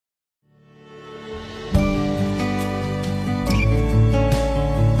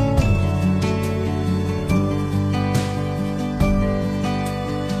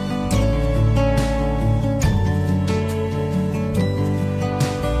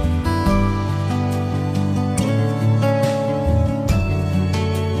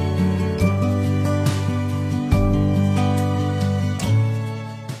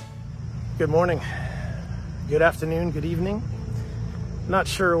morning, good afternoon, good evening. Not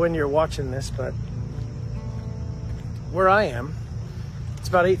sure when you're watching this, but where I am, it's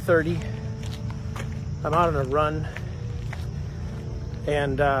about 8:30. I'm out on a run,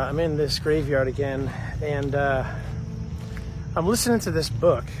 and I'm in this graveyard again, and I'm listening to this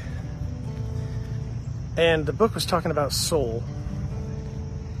book, and the book was talking about soul,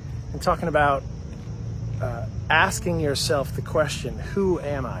 and talking about asking yourself the question, who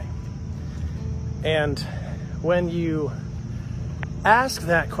am I? And when you ask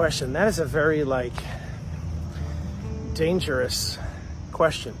that question, that is a very dangerous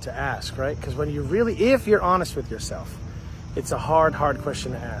question to ask, right? Because when you really, if you're honest with yourself, it's a hard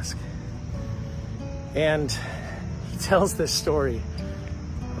question to ask. And he tells this story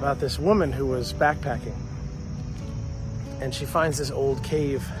about this woman who was backpacking, and she finds this old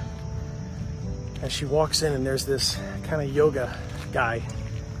cave, and she walks in, and there's this kind of yoga guy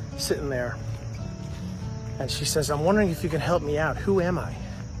sitting there. And she says, I'm wondering if you can help me out. Who am I?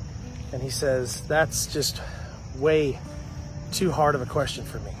 And he says, that's just way too hard of a question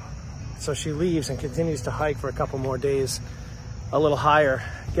for me. So she leaves and continues to hike for a couple more days, a little higher,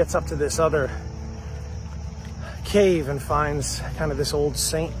 gets up to this other cave and finds kind of this old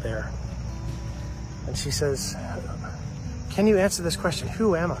saint there. And she says, can you answer this question?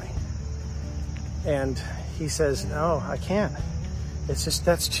 Who am I? And he says, no, I can't. It's just,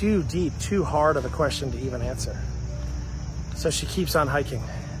 that's too deep, too hard of a question to even answer. So she keeps on hiking,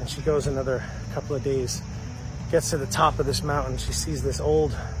 and she goes another couple of days, gets to the top of this mountain. She sees this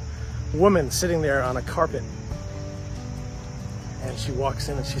old woman sitting there on a carpet. And she walks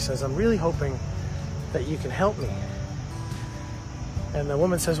in and she says, I'm really hoping that you can help me. And the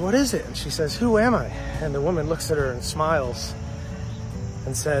woman says, what is it? And she says, who am I? And the woman looks at her and smiles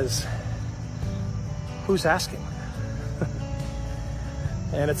and says, who's asking?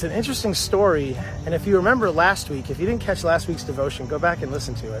 And it's an interesting story. And if you remember last week, if you didn't catch last week's devotion, go back and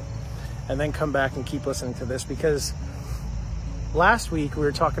listen to it, and then come back and keep listening to this, because last week we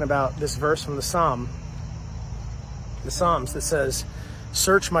were talking about this verse from the Psalms that says,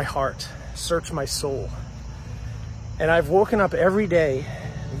 search my heart, search my soul. And I've woken up every day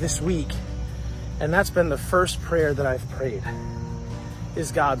this week, and that's been the first prayer that I've prayed,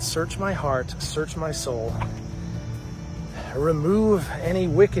 is God, search my heart, search my soul. Remove any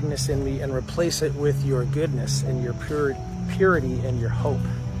wickedness in me and replace it with your goodness and your purity and your hope.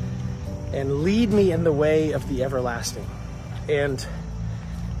 And lead me in the way of the everlasting. And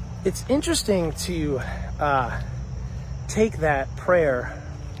it's interesting to take that prayer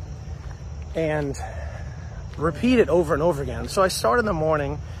and repeat it over and over again. So I start in the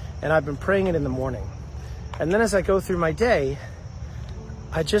morning, and I've been praying it in the morning. And then as I go through my day,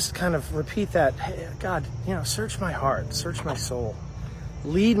 I just kind of repeat that, hey, God, search my heart, search my soul.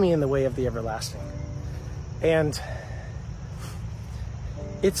 Lead me in the way of the everlasting. And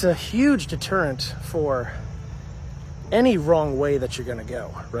it's a huge deterrent for any wrong way that you're going to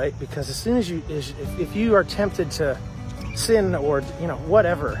go, right? Because as soon as if you are tempted to sin or,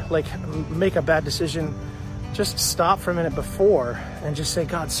 whatever, make a bad decision, just stop for a minute before and just say,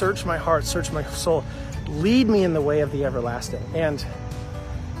 God, search my heart, search my soul. Lead me in the way of the everlasting. And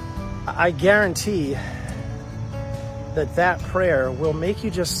I guarantee that prayer will make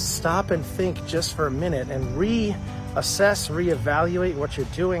you just stop and think just for a minute and reassess, reevaluate what you're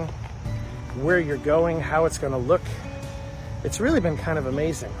doing, where you're going, how it's going to look. It's really been kind of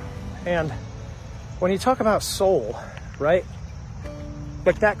amazing. And when you talk about soul, right?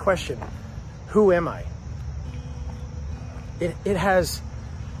 Like that question, who am I? It has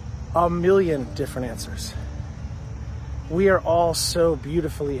a million different answers. We are all so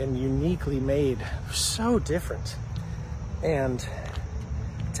beautifully and uniquely made, so different. And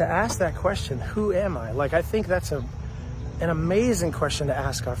to ask that question, who am I? I think that's an amazing question to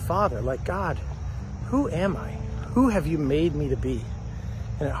ask our Father. God, who am I? Who have you made me to be?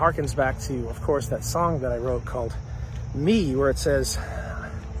 And it harkens back to, of course, that song that I wrote called Me, where it says,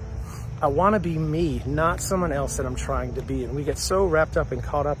 I want to be me, not someone else that I'm trying to be. And we get so wrapped up and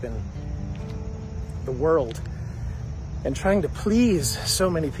caught up in the world and trying to please so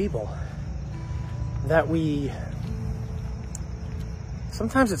many people that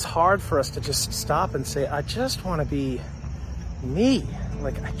sometimes it's hard for us to just stop and say, I just want to be me.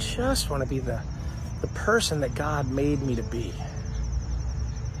 I just want to be the person that God made me to be.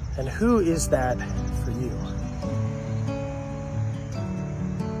 And who is that for you?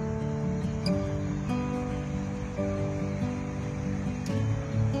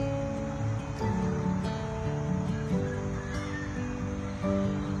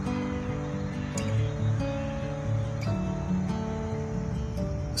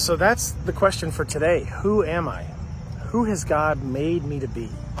 So that's the question for today. Who am I? Who has God made me to be?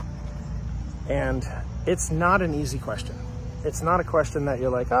 And it's not an easy question. It's not a question that you're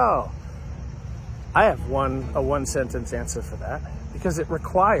like, oh, I have a one sentence answer for that, because it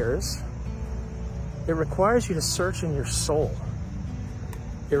requires you to search in your soul.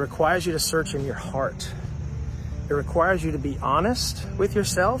 It requires you to search in your heart. It requires you to be honest with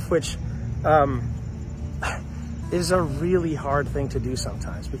yourself, which is a really hard thing to do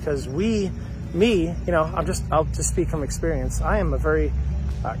sometimes, because I'll just speak from experience. I am a very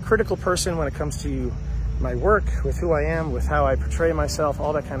critical person when it comes to my work, with who I am, with how I portray myself,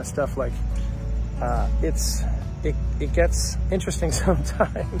 all that kind of stuff. Like, it gets interesting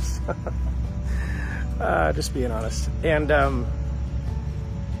sometimes. Just being honest. And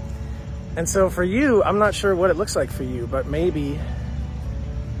so for you, I'm not sure what it looks like for you, but maybe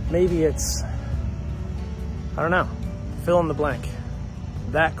it's, I don't know, fill in the blank.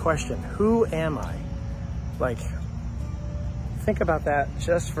 That question, who am I? Like, think about that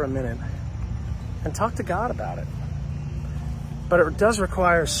just for a minute and talk to God about it. But it does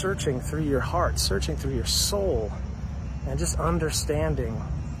require searching through your heart, searching through your soul, and just understanding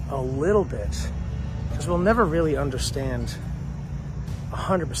a little bit, because we'll never really understand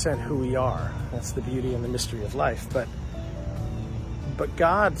 100% who we are. That's the beauty and the mystery of life. But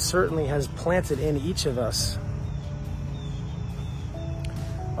God certainly has planted in each of us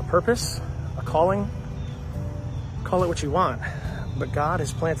a purpose, a calling, call it what you want. But God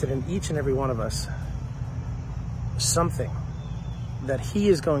has planted in each and every one of us something that He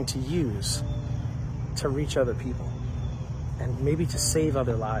is going to use to reach other people and maybe to save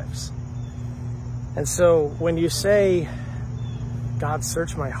other lives. And so when you say, God,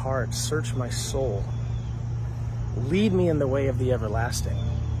 search my heart, search my soul, lead me in the way of the everlasting,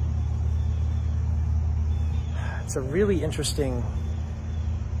 it's a really interesting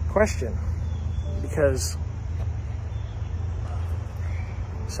question, because,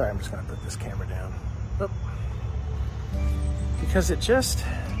 sorry, I'm just going to put this camera down. Oop. Because I'm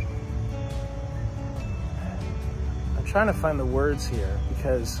trying to find the words here,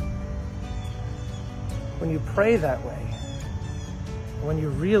 because when you pray that way, when you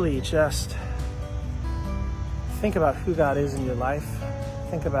really just think about who God is in your life,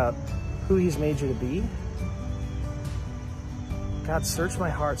 think about who He's made you to be. God, search my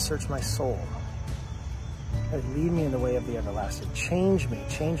heart, search my soul. Lead me in the way of the everlasting. Change me,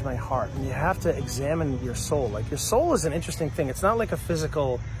 change my heart. And you have to examine your soul. Like, your soul is an interesting thing. It's not like a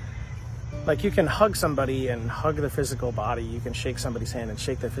physical, like you can hug somebody and hug their physical body. You can shake somebody's hand and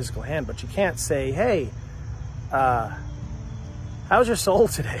shake their physical hand, but you can't say, hey, how's your soul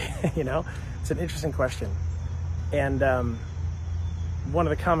today? You know, it's an interesting question. And one of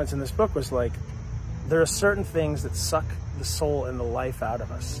the comments in this book was like, there are certain things that suck the soul and the life out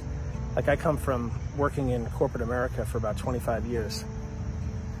of us. Like, I come from working in corporate America for about 25 years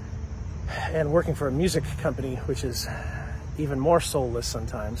and working for a music company, which is even more soulless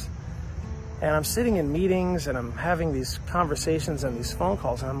sometimes. And I'm sitting in meetings and I'm having these conversations and these phone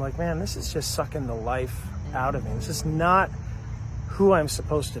calls, and I'm like, man, this is just sucking the life out of me. This is not who I'm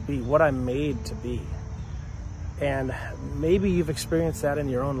supposed to be, what I'm made to be. And maybe you've experienced that in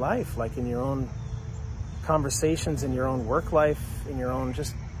your own life, like in your own conversations, in your own work life, in your own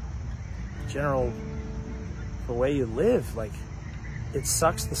just general, the way you live. Like, it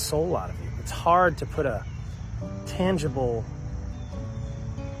sucks the soul out of you. It's hard to put a tangible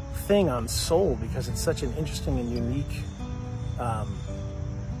thing on soul, because it's such an interesting and unique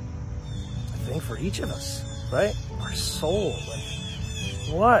thing for each of us, right? Our soul, like,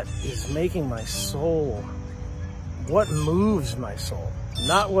 what is making my soul, what moves my soul?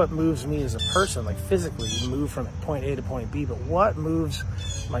 Not what moves me as a person, like physically you move from point A to point B, but what moves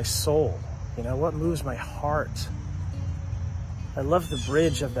my soul? You know, what moves my heart? I love the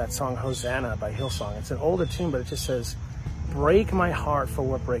bridge of that song, Hosanna by Hillsong. It's an older tune, but it just says, break my heart for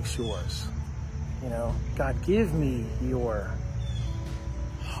what breaks yours. You know, God, give me your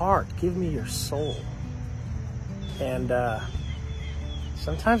heart, give me your soul. And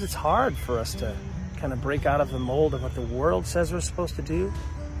sometimes it's hard for us to kind of break out of the mold of what the world says we're supposed to do,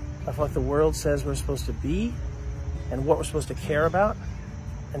 of what the world says we're supposed to be, and what we're supposed to care about,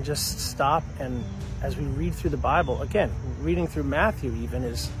 and just stop. And as we read through the Bible, again, reading through Matthew even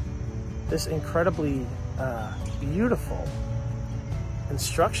is this incredibly beautiful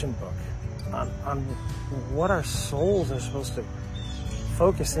instruction book on what our souls are supposed to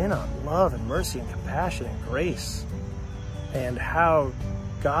focus in on: love and mercy and compassion and grace, and how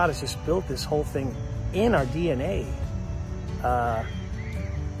God has just built this whole thing in our DNA.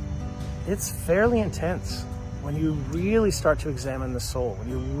 It's fairly intense. when you really start to examine the soul, when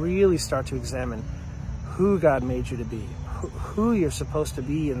you really start to examine who God made you to be, who you're supposed to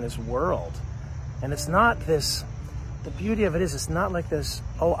be in this world. And it's not this, the beauty of it is, it's not like this,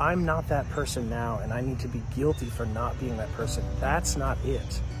 oh, I'm not that person now and I need to be guilty for not being that person. That's not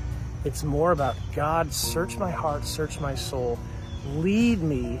it. It's more about, God, search my heart, search my soul, lead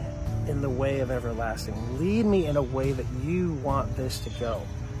me in the way of everlasting. Lead me in a way that you want this to go.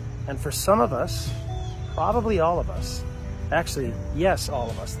 And for some of us, probably all of us, actually, yes, all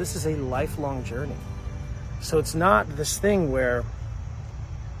of us, this is a lifelong journey. So it's not this thing where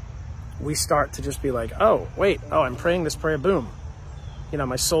we start to just be like, oh, wait, oh, I'm praying this prayer, boom. You know,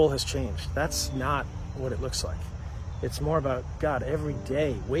 my soul has changed. That's not what it looks like. It's more about God every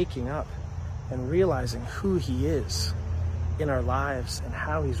day waking up and realizing who he is in our lives and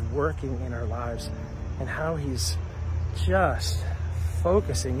how he's working in our lives and how he's just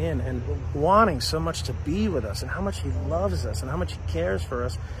focusing in and wanting so much to be with us and how much he loves us and how much he cares for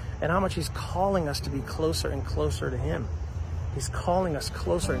us and how much he's calling us to be closer and closer to him. He's calling us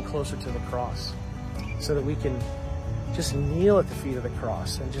closer and closer to the cross so that we can just kneel at the feet of the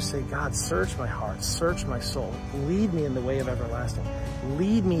cross and just say, God, search my heart, search my soul, lead me in the way of everlasting,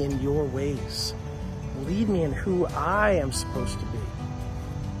 lead me in your ways, lead me in who I am supposed to be.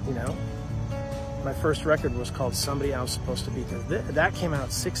 You know, my first record was called Somebody I'm Supposed to Be, because that came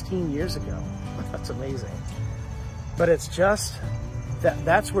out 16 years ago. That's amazing. But it's just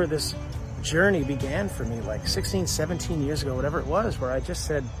that's where this journey began for me, like 16, 17 years ago, whatever it was, where I just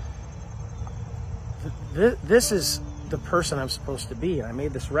said, this is the person I'm supposed to be. And I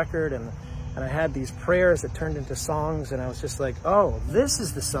made this record and I had these prayers that turned into songs, and I was just like, oh, this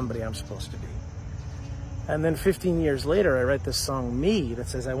is the somebody I'm supposed to be. And then 15 years later, I write this song, Me, that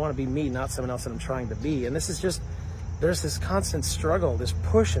says, I want to be me, not someone else that I'm trying to be. And this is just, there's this constant struggle, this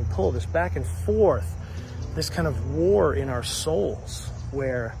push and pull, this back and forth, this kind of war in our souls,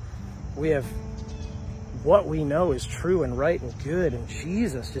 where we have what we know is true and right and good and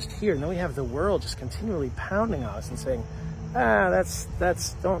Jesus just here. And then we have the world just continually pounding on us and saying, that's,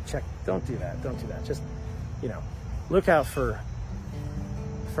 don't do that. Just, you know, look out for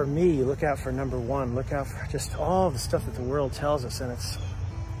me, look out for number one, look out for just all the stuff that the world tells us. And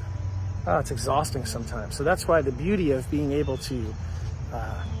it's exhausting sometimes. So that's why the beauty of being able to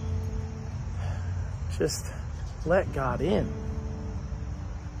just let God in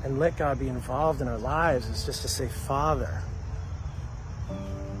and let God be involved in our lives is just to say, Father,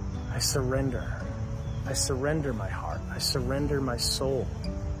 I surrender. I surrender my heart. I surrender my soul.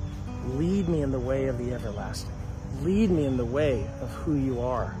 Lead me in the way of the everlasting. Lead me in the way of who you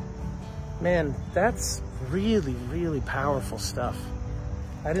are. Man, that's really, really powerful stuff.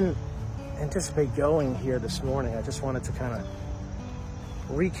 I didn't anticipate going here this morning. I just wanted to kind of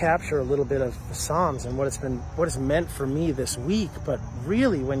recapture a little bit of the Psalms and what it's meant for me this week. But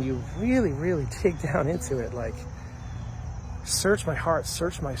really, when you really, really dig down into it, like, search my heart,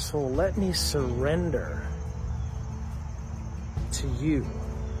 search my soul, let me surrender to you.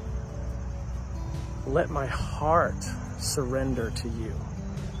 Let my heart surrender to you.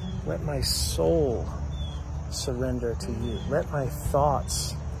 Let my soul surrender to you. Let my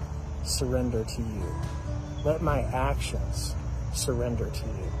thoughts surrender to you. Let my actions surrender to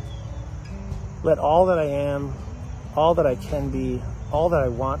you. Let all that I am, all that I can be, all that I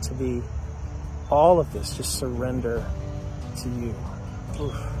want to be, all of this just surrender to you.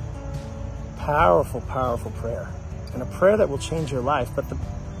 Oof. Powerful, powerful prayer. And a prayer that will change your life. But the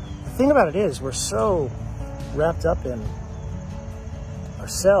thing about it is, we're so wrapped up in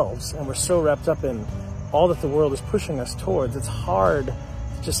ourselves and we're so wrapped up in all that the world is pushing us towards. It's hard to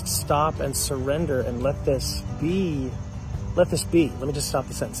just stop and surrender and let this be. Let this be. Let me just stop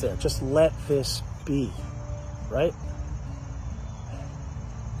the sentence there. Just let this be, right?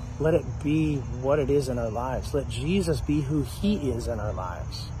 Let it be what it is in our lives. Let Jesus be who he is in our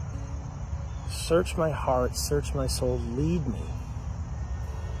lives. Search my heart, search my soul, lead me.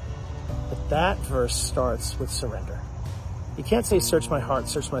 But that verse starts with surrender. You can't say, search my heart,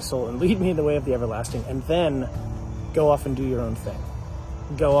 search my soul, and lead me in the way of the everlasting, and then go off and do your own thing.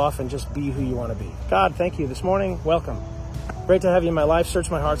 Go off and just be who you want to be. God, thank you this morning. Welcome. Great to have you in my life.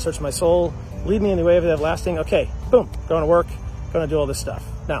 Search my heart, search my soul. Lead me in the way of the everlasting. Okay, boom, going to work, going to do all this stuff.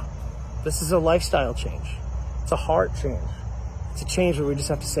 Now, this is a lifestyle change. It's a heart change. It's a change where we just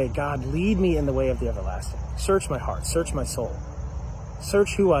have to say, God, lead me in the way of the everlasting. Search my heart, search my soul.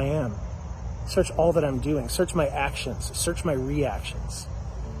 Search who I am. Search all that I'm doing. Search my actions. Search my reactions.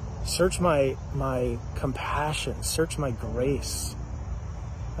 Search my compassion. Search my grace.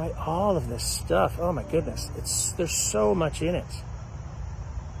 Right? All of this stuff. Oh my goodness. There's so much in it.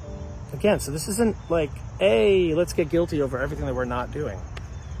 Again, so this isn't like, hey, let's get guilty over everything that we're not doing.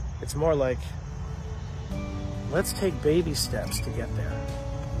 It's more like, let's take baby steps to get there.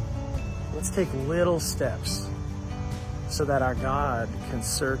 Let's take little steps so that our God can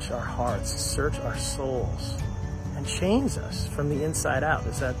search our hearts, search our souls, and change us from the inside out.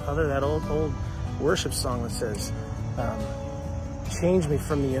 There's that old worship song that says, change me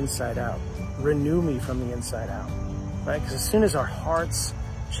from the inside out, renew me from the inside out, right? Because as soon as our hearts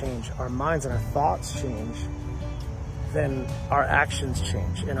change, our minds and our thoughts change, then our actions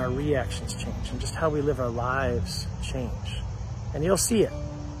change and our reactions change, and just how we live our lives change. And you'll see it.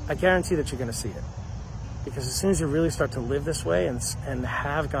 I guarantee that you're going to see it. Because as soon as you really start to live this way and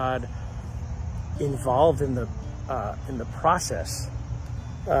have God involved in the process,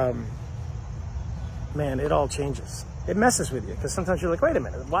 man, it all changes. It messes with you, because sometimes you're like, wait a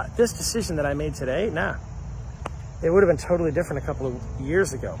minute, what, this decision that I made today? Nah. It would have been totally different a couple of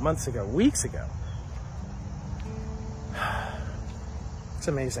years ago, months ago, weeks ago. It's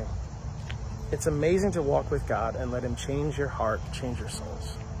amazing. It's amazing to walk with God and let him change your heart, change your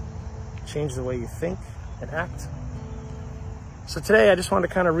souls, change the way you think and act. So today I just wanted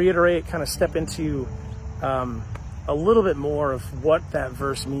to kind of reiterate, kind of step into a little bit more of what that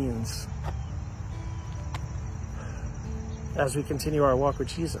verse means as we continue our walk with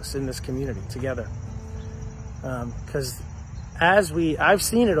Jesus in this community together. Because I've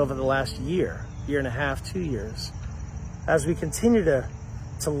seen it over the last year and a half, 2 years, as we continue to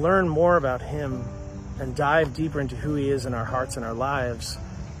learn more about him and dive deeper into who he is in our hearts and our lives.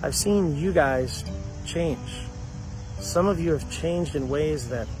 I've seen you guys change. Some of you have changed in ways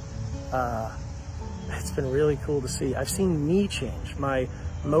that it's been really cool to see. I've seen me change, my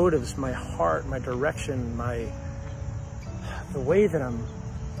motives, my heart, my direction, the way that I'm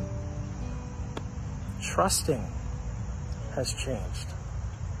trusting has changed.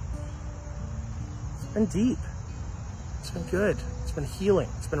 It's been deep. It's been good. It's been healing.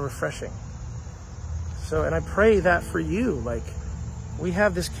 It's been refreshing. So, and I pray that for you, like, we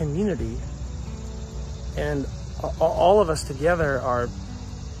have this community and all of us together are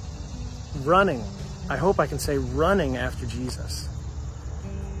running. I hope I can say running after Jesus,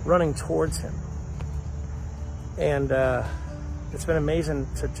 running towards him. And it's been amazing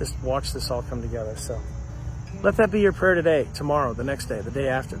to just watch this all come together. So let that be your prayer today, tomorrow, the next day, the day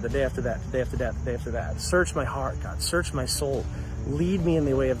after that, the day after that, the day after that. Search my heart, God. Search my soul. Lead me in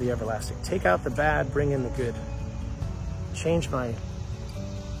the way of the everlasting. Take out the bad, bring in the good. Change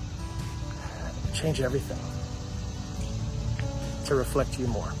everything to reflect you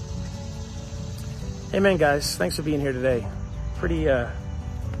more. Amen, guys. Thanks for being here today. Pretty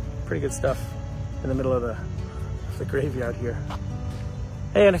good stuff in the middle of the graveyard here.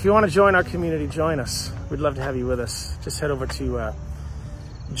 Hey, and if you want to join our community, join us. We'd love to have you with us. Just head over to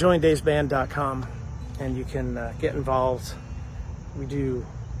joindaysband.com and you can get involved. We do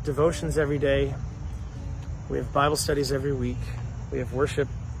devotions every day. We have Bible studies every week. We have worship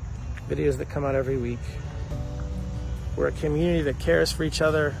videos that come out every week. We're a community that cares for each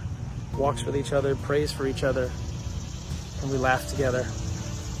other, walks with each other, prays for each other, and we laugh together,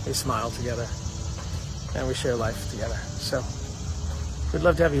 we smile together, and we share life together. So we'd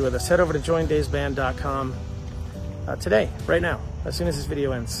love to have you with us. Head over to joindaysband.com today, right now, as soon as this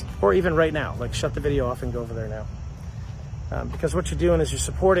video ends, or even right now. Like, shut the video off and go over there now. Because what you're doing is you're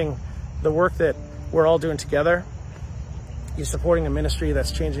supporting the work that we're all doing together. You're supporting a ministry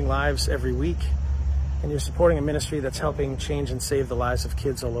that's changing lives every week. And you're supporting a ministry that's helping change and save the lives of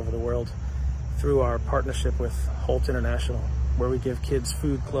kids all over the world through our partnership with Holt International, where we give kids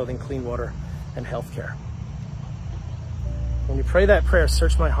food, clothing, clean water, and health care. When you pray that prayer,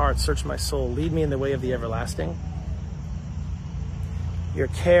 search my heart, search my soul, lead me in the way of the everlasting, your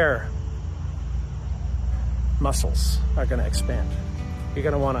care muscles are going to expand. You're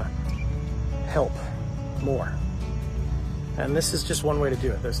going to want to help more. And this is just one way to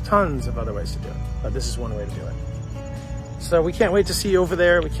do it. There's tons of other ways to do it, but this is one way to do it. So we can't wait to see you over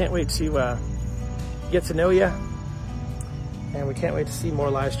there. We can't wait to get to know you. And we can't wait to see more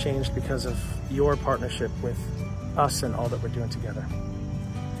lives changed because of your partnership with us and all that we're doing together.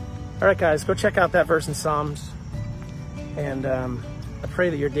 All right, guys, go check out that verse in Psalms. And I pray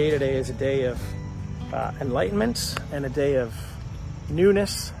that your day today is a day of enlightenment and a day of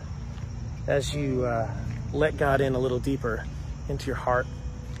newness as you let God in a little deeper into your heart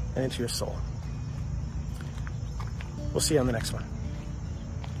and into your soul. We'll see you on the next one.